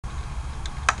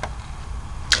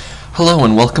Hello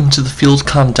and welcome to the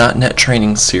FieldComm.net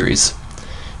training series.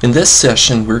 In this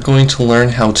session we're going to learn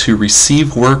how to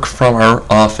receive work from our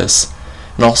office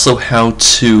and also how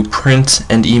to print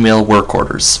and email work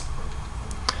orders.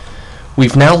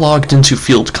 We've now logged into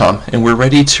FieldComm and we're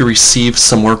ready to receive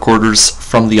some work orders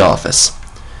from the office.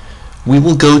 We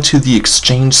will go to the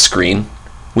Exchange screen,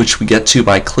 which we get to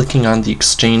by clicking on the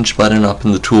Exchange button up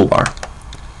in the toolbar.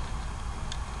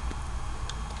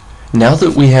 Now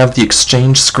that we have the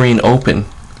Exchange screen open,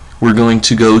 we're going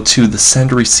to go to the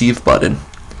Send Receive button.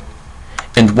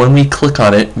 And when we click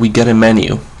on it, we get a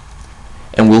menu.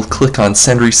 And we'll click on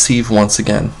Send Receive once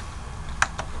again.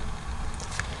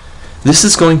 This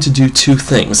is going to do two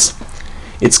things.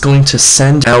 It's going to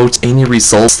send out any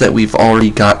results that we've already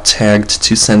got tagged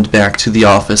to send back to the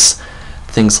office,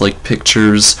 things like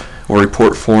pictures or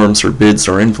report forms or bids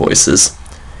or invoices.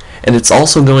 And it's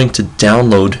also going to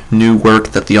download new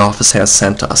work that the office has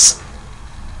sent us.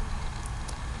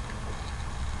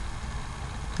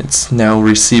 It's now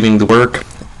receiving the work,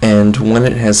 and when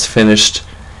it has finished,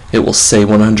 it will say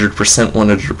 100%,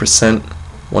 100%,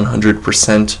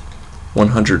 100%,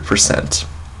 100%.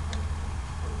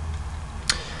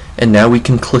 And now we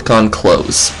can click on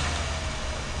Close.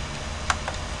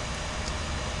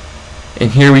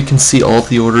 And here we can see all of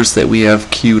the orders that we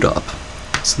have queued up.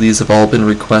 So these have all been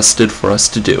requested for us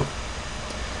to do.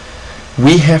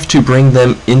 We have to bring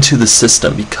them into the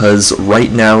system because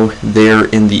right now they're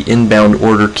in the inbound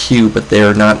order queue, but they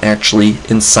are not actually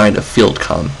inside of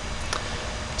FieldComm.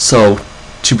 So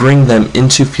to bring them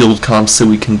into FieldComm so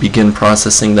we can begin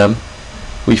processing them,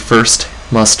 we first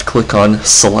must click on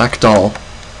Select All,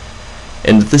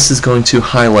 and this is going to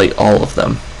highlight all of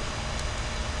them.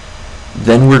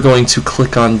 Then we're going to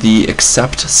click on the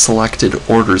Accept Selected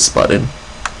Orders button,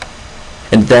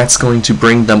 and that's going to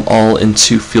bring them all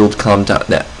into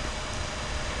FieldComm.net.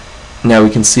 Now we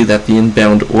can see that the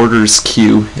inbound orders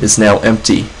queue is now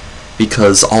empty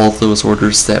because all of those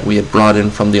orders that we had brought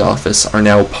in from the office are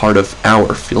now part of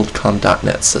our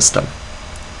FieldComm.net system.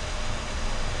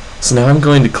 So now I'm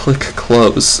going to click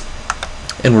Close,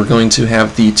 and we're going to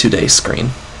have the Today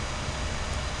screen.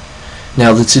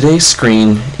 Now the Today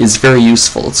screen is very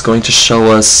useful. It's going to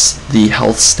show us the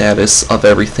health status of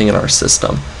everything in our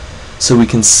system. So we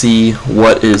can see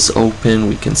what is open,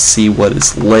 we can see what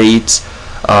is late,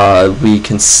 we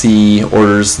can see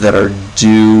orders that are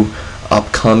due,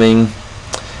 upcoming,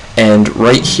 and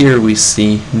right here we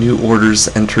see new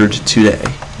orders entered today.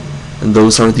 And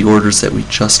those are the orders that we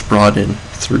just brought in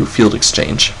through Field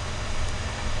Exchange.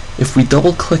 If we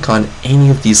double click on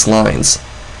any of these lines,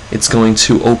 it's going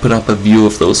to open up a view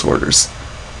of those orders.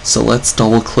 So let's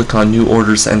double click on new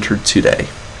orders entered today.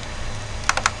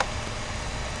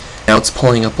 Now it's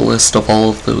pulling up a list of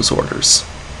all of those orders.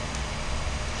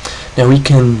 Now we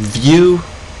can view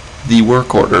the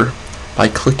work order by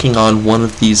clicking on one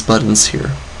of these buttons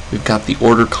here. We've got the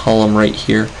order column right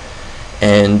here,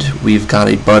 and we've got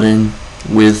a button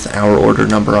with our order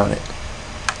number on it.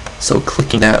 So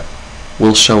clicking that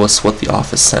will show us what the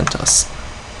office sent us.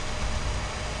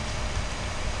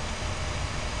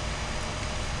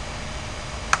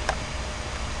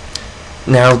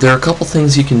 Now there are a couple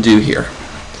things you can do here.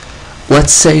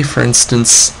 Let's say, for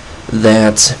instance,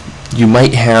 that you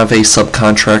might have a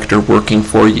subcontractor working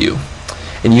for you,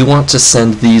 and you want to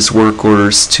send these work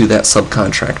orders to that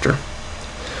subcontractor.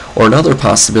 Or another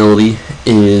possibility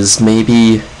is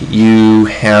maybe you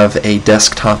have a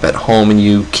desktop at home and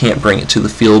you can't bring it to the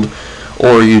field,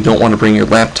 or you don't want to bring your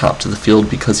laptop to the field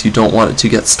because you don't want it to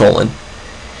get stolen.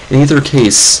 In either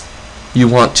case, you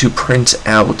want to print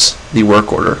out the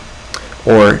work order,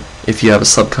 or if you have a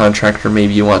subcontractor,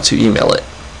 maybe you want to email it.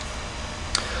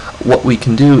 What we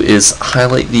can do is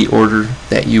highlight the order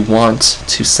that you want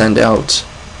to send out,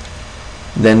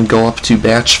 then go up to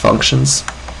Batch Functions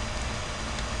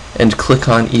and click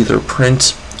on either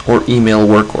Print or Email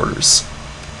Work Orders.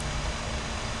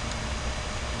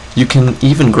 You can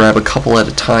even grab a couple at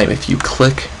a time if you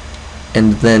click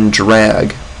and then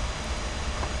drag.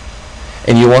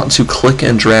 And you want to click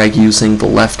and drag using the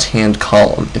left-hand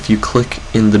column. If you click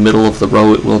in the middle of the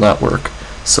row, it will not work.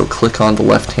 So click on the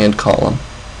left-hand column.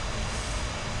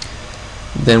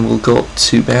 Then we'll go up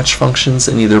to Batch Functions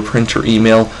and either Print or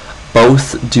Email.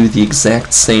 Both do the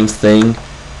exact same thing.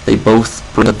 They both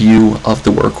bring a view of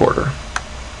the work order.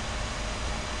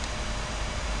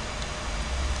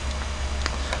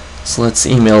 So let's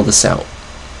email this out.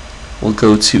 We'll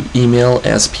go to Email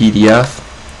as PDF,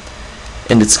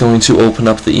 and it's going to open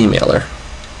up the emailer.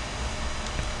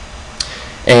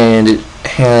 And it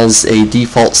has a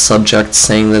default subject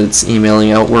saying that it's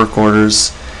emailing out work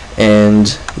orders, and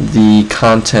the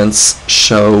contents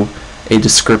show a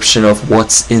description of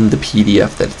what's in the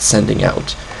PDF that it's sending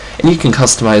out. And you can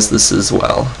customize this as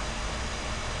well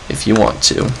if you want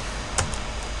to.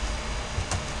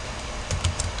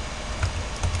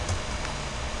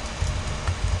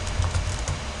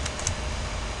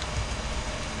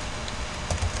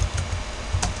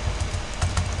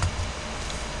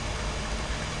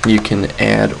 You can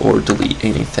add or delete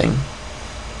anything.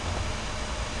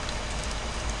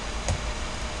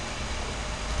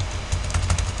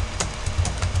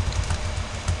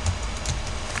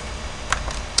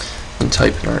 And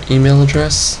type in our email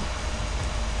address.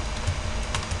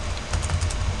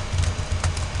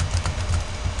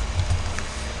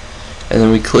 And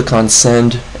then we click on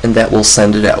send, and that will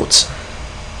send it out.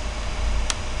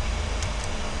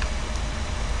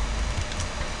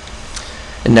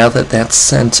 And now that that's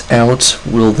sent out,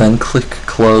 we'll then click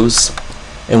close,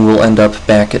 and we'll end up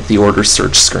back at the order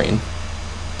search screen.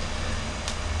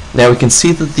 Now we can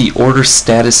see that the order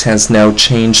status has now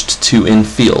changed to in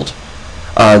field.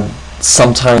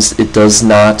 Sometimes it does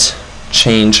not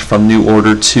change from new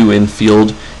order to in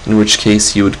field, in which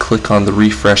case you would click on the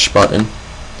refresh button.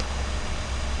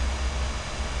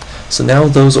 So now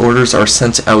those orders are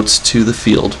sent out to the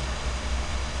field.